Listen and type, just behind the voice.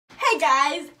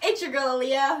guys, it's your girl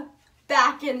Aleah,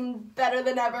 back and better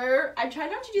than ever. I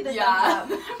tried not to do the thumbs up.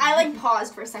 I like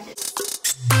paused for a second.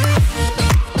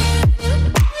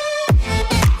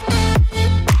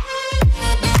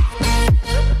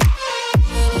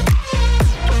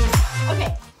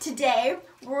 Okay, today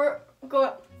we're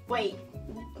going. Wait,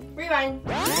 rewind.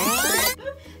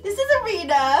 This is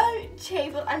Arena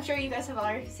Chapel. I'm sure you guys have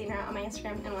already seen her on my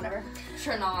Instagram and whatever.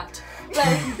 Sure not. But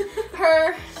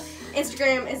her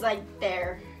Instagram is like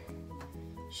there.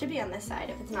 Should be on this side.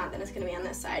 If it's not, then it's gonna be on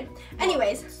this side.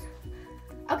 Anyways,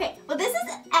 okay. Well, this is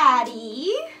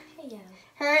Addie. Hey, yeah.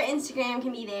 Her Instagram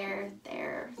can be there,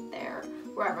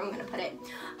 wherever I'm gonna put it.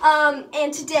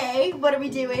 And today, what are we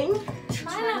doing?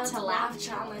 Try not to laugh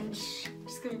challenge.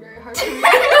 It's gonna be very hard to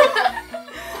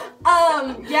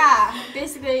yeah.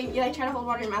 Basically, you like try to hold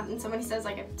water in your mouth, and somebody says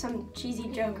like some cheesy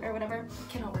joke or whatever.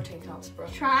 Cannot wear tank tops, bro.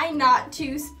 Try not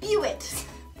to spew it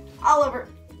all over.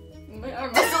 My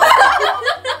arm.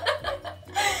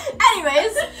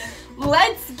 Anyways,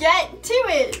 let's get to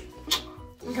it.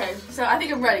 Okay, so I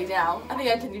think I'm ready now. I think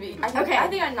I can be. Okay. I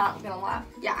think I'm not gonna laugh.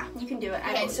 Yeah, you can do it.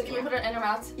 Okay, so can we put it in our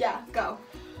mouths? Yeah, go.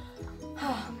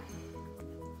 Oh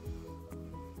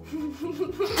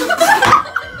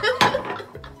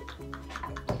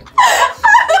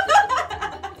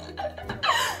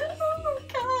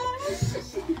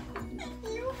gosh.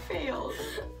 You failed.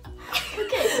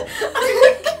 Okay.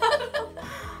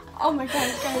 Oh my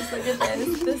gosh, guys, look at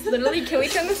this. This literally, can we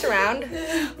turn this around?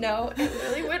 No, it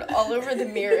really went all over the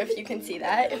mirror if you can see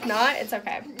that. If not, it's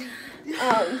okay.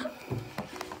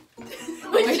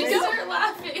 Wait, you guys are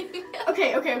laughing.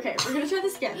 Okay. We're gonna try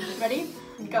this again. Ready?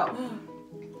 Go.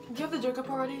 Do you have the joke up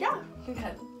already? Yeah.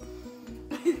 Okay.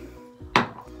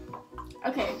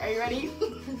 Okay, are you ready?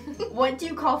 What do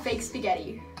you call fake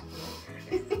spaghetti?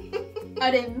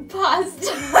 An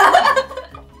impasta.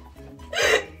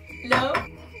 No?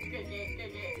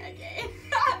 Okay.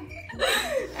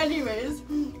 Anyways,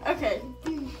 okay.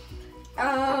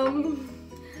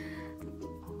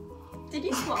 Did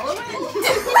you swallow it?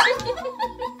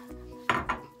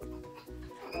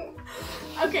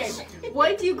 Okay,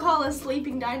 what do you call a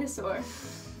sleeping dinosaur?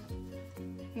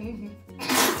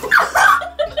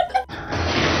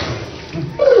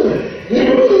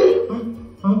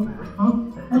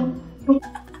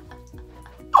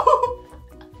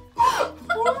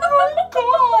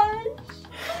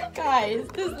 Guys,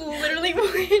 this literally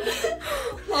went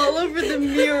all over the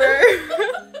mirror.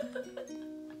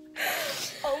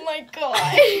 Oh my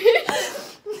god.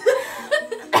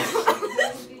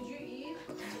 Did you eat?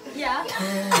 Yeah.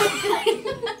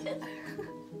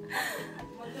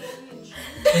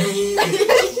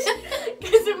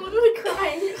 Guys, I'm literally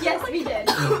crying. Yes, we did.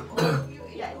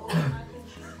 Yes.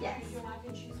 Yes.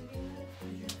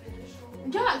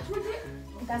 Yeah.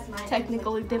 That's mine.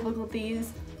 Technical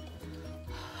difficulties.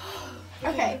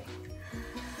 Okay.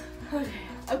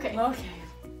 Okay.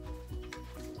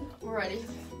 We're ready.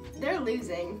 They're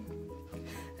losing.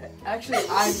 Actually,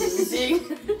 I'm losing.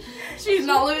 She's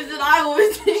not losing, I'm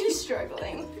losing. She's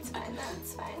struggling. It's fine,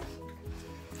 that's fine.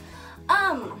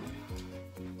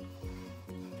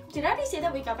 Did I already say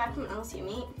that we got back from LSU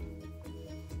meet?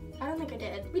 I don't think I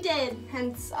did. We did,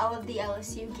 hence all of the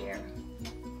LSU gear.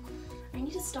 I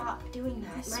need to stop doing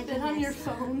that. My Spit on your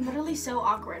goodness. phone. Literally so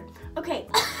awkward. Okay.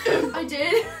 I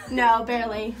did. No,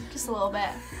 barely. Just a little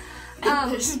bit.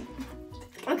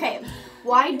 Okay.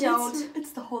 Why don't...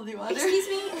 It's the holy water. Excuse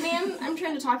me, ma'am. I'm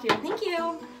trying to talk to you. Thank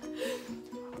you.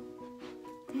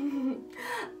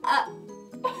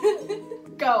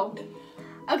 Go.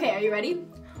 Okay, are you ready?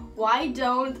 Why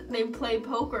don't they play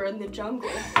poker in the jungle?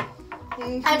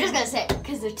 I'm just gonna say,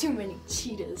 because there are too many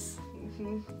cheetahs.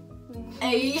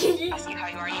 Hey. Ask you how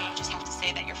you are, you just have to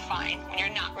say that you're fine when you're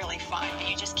not really fine, but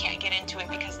you just can't get into it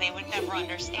because they would never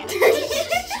understand it.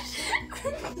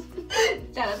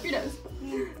 Shut up your nose.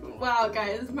 Wow,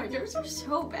 guys, my jokes are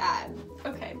so bad.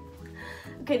 Okay,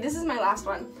 this is my last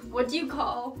one. What do you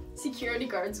call security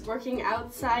guards working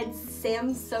outside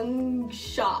Samsung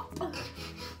shop?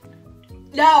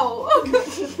 No.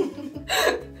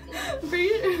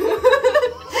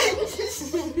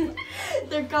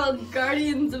 They're called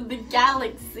Guardians of the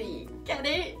Galaxy. Get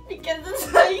it? Because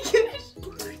it's like...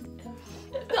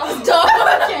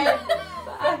 Stop. Okay.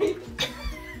 Bye.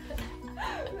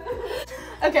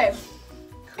 Okay.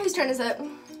 Whose turn is it?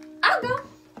 I'll go.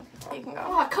 You can go.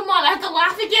 Oh, come on, I have to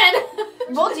laugh again.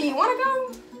 Well, do you want to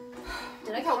go?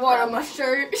 Did I got water on my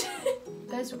shirt?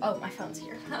 Guys, oh, my phone's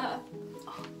here.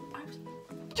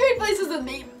 Trade places with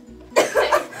me.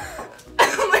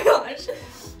 Oh my gosh.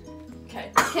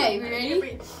 Okay, we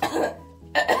ready?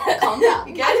 Calm down.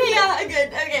 Good? Yeah, good.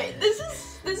 Okay, this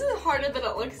is This is harder than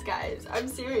it looks, guys. I'm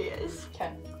serious.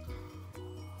 Okay.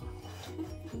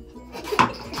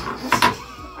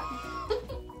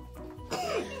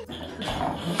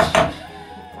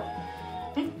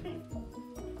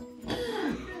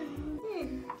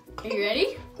 Are you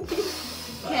ready?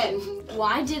 Okay.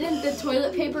 Why didn't the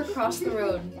toilet paper cross the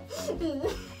road?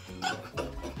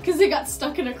 Because it got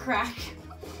stuck in a crack.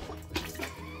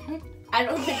 I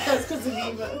don't think that's because of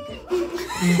Eva.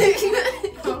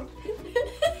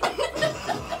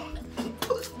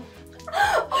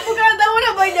 Oh my god, that went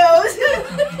up my nose.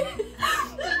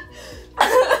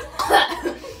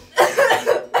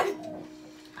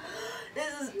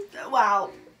 This is wow.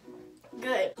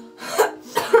 Good.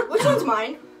 Which one's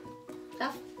mine?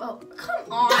 Oh, come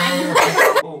on.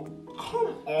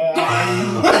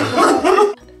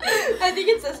 I think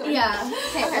it's this one. Yeah.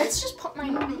 Okay, let's just put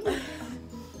mine there.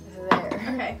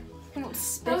 Okay.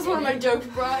 That was one of my jokes,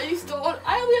 bro. You stole it.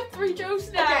 I only have 3 jokes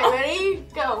now. Okay, ready?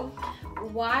 Go.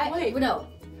 Why? Wait. No.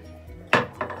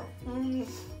 Ready?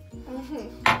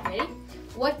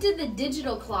 What did the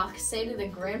digital clock say to the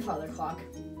grandfather clock?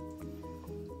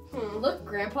 Look,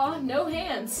 Grandpa, no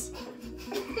hands.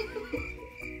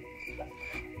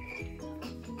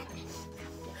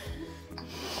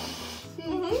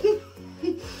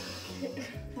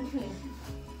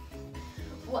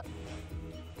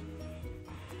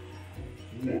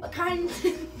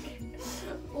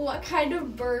 What kind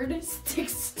of bird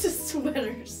sticks to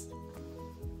sweaters?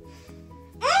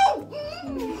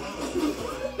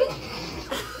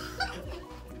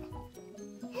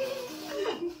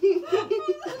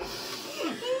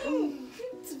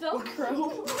 It's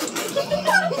Velcro.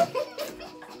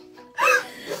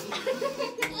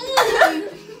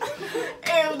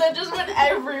 Ew, that just went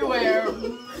everywhere.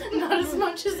 Not as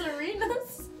much as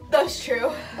Arena's. That's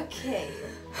true. Okay.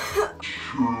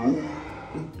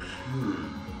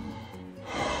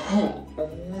 Oh,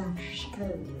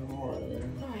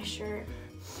 my shirt.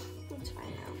 It's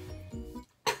fine now.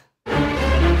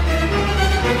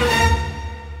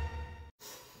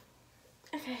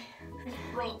 Okay.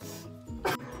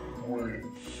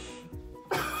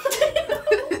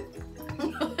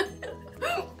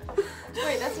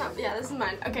 Wait, that's not. Yeah, this is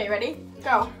mine. Okay, ready?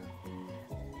 Go.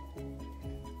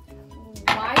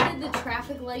 Why did the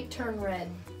traffic light turn red?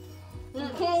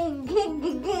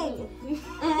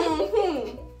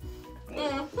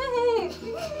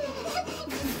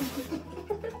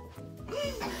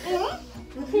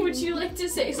 Would you like to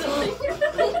say something?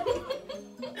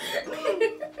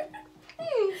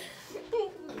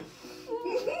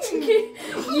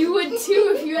 You would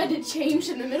too if you had to change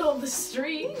in the middle of the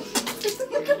street.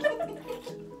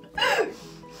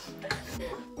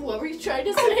 What were you trying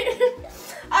to say?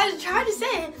 I was trying to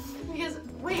say it because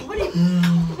wait, what are you?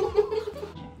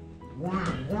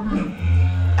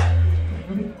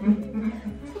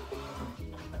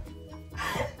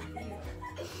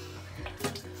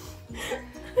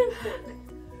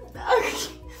 Okay.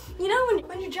 You know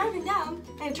when you're driving down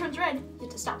and it turns red, you have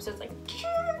to stop. So it's like.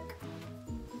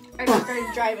 I just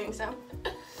started driving, so.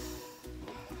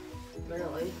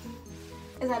 Really?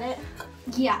 Is that it?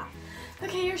 Yeah.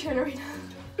 Okay, your turn, Arena.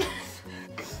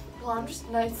 Well, I'm just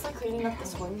nicely cleaning up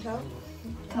this window.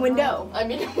 Window. I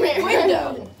mean,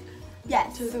 window.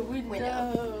 Yes. To the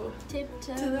window.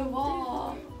 Tiptoe. To the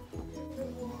wall.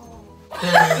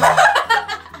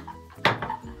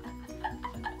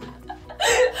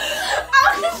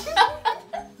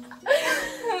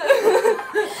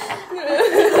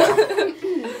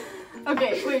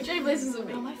 Okay, wait, trade places with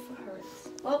me. Oh, my foot hurts.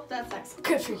 Well, that's excellent.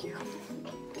 Good for you.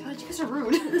 God, you guys are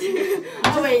rude.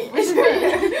 Oh, wait, it's me.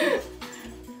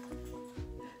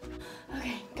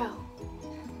 Okay, go.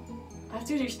 I have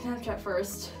to do Snapchat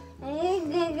first. I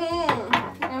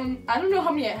don't know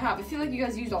how many I have. I feel like you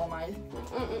guys used all mine.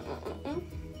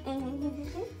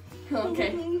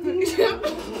 Okay.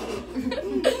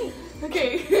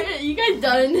 Okay, you guys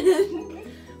done?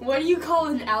 What do you call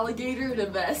an alligator in a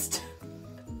vest?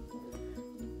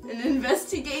 An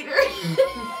investigator?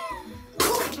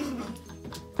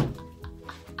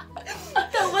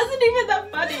 That wasn't even that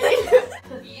funny.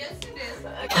 Yes, it is.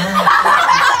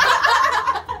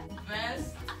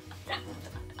 Best.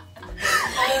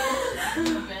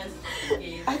 Best.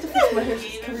 I have to fix my hair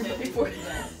before.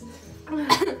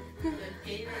 The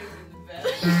gator is in the best.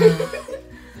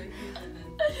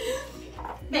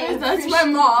 Thanks, That's my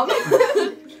mom.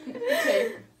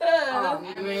 Okay. I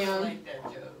Man. like that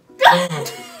joke.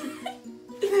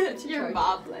 Your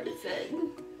mom likes it.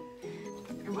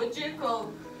 What do you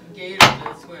call gator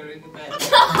that's wearing the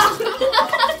best?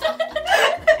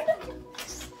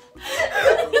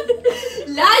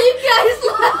 Now you guys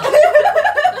laugh.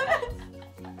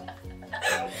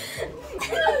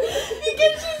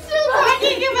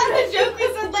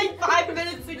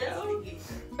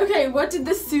 What did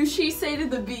the sushi say to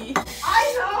the bee?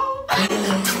 I know.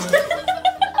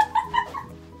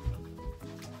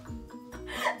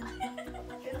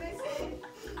 Can they say it?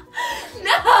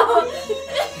 No!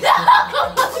 No!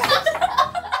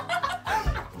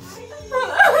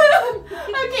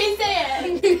 Okay, say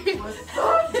it. What's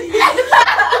up?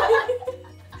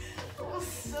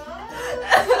 What's up?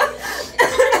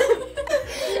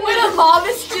 When a mom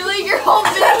is stealing your whole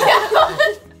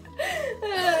video.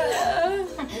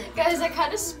 Guys, I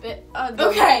kind of spit.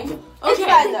 Okay. It's Okay.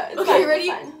 fine though. It's Okay, fine, ready?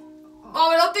 it's fine. Oh,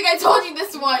 I don't think I told you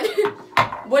this one.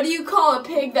 What do you call a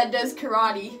pig that does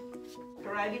karate?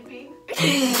 Karate pig.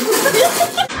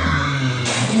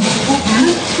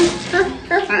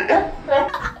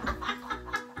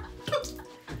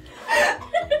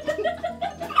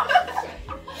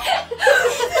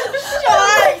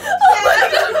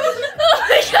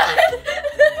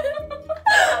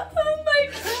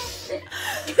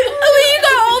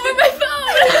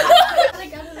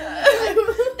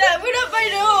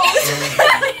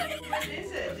 What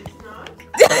is it? It's not?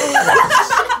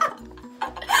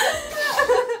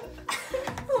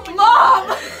 Mom!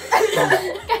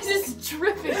 Guys, it's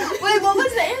dripping. Wait, what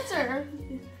was the answer?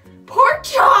 Pork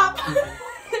chop!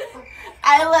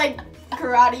 I like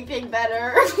Karate Pig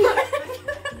better.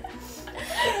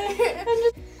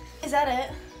 Is that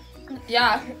it?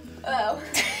 Yeah, Oh.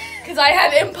 because I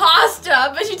had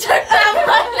impasta, but you took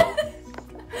that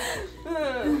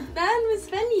That was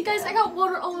funny. Guys, I got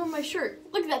water all over my shirt.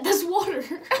 Look at that. That's water.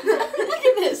 Look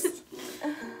at this.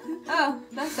 Oh,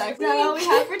 that sucks. Is that all we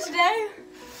have for today?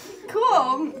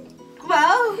 Cool.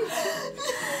 Well,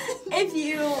 if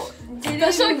you didn't...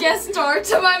 Special guest star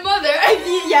to my mother.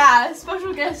 Yeah,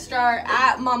 special guest star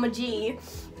at Mama G.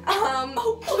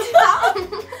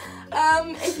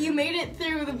 If you made it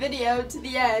through the video to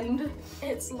the end,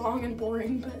 It's long and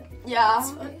boring, but yeah,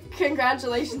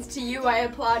 congratulations to you. I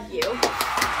applaud you.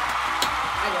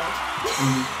 I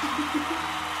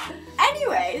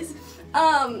Anyways,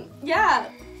 yeah,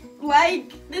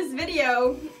 like this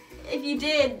video if you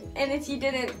did, and if you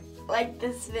didn't like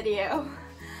this video.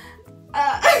 I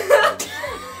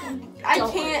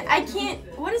can't,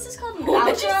 what is this called? An What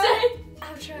did you outro? say?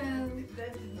 Outro.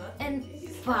 That is not. And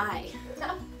bye.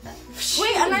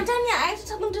 Wait, I'm not done yet. I have to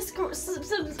tell them to English.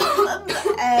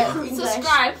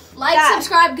 Subscribe. Like, That.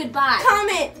 subscribe, goodbye.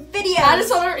 Comment, videos. Add us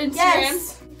on our Instagrams.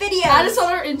 Yes, videos. Add us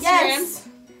on our Instagrams. Yes.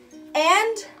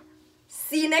 And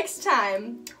see you next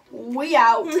time. We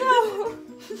out.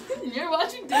 You're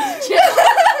watching Disney Channel.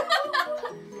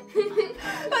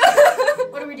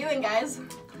 What are we doing, guys?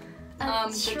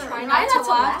 The Sure. Try Not to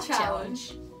Laugh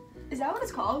Challenge. Is that what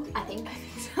it's called? I think.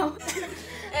 So.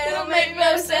 It'll make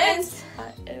no sense.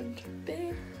 I am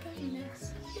big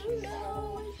happiness. You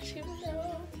know it, you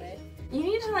know it. You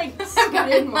need to like scoot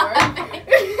in more.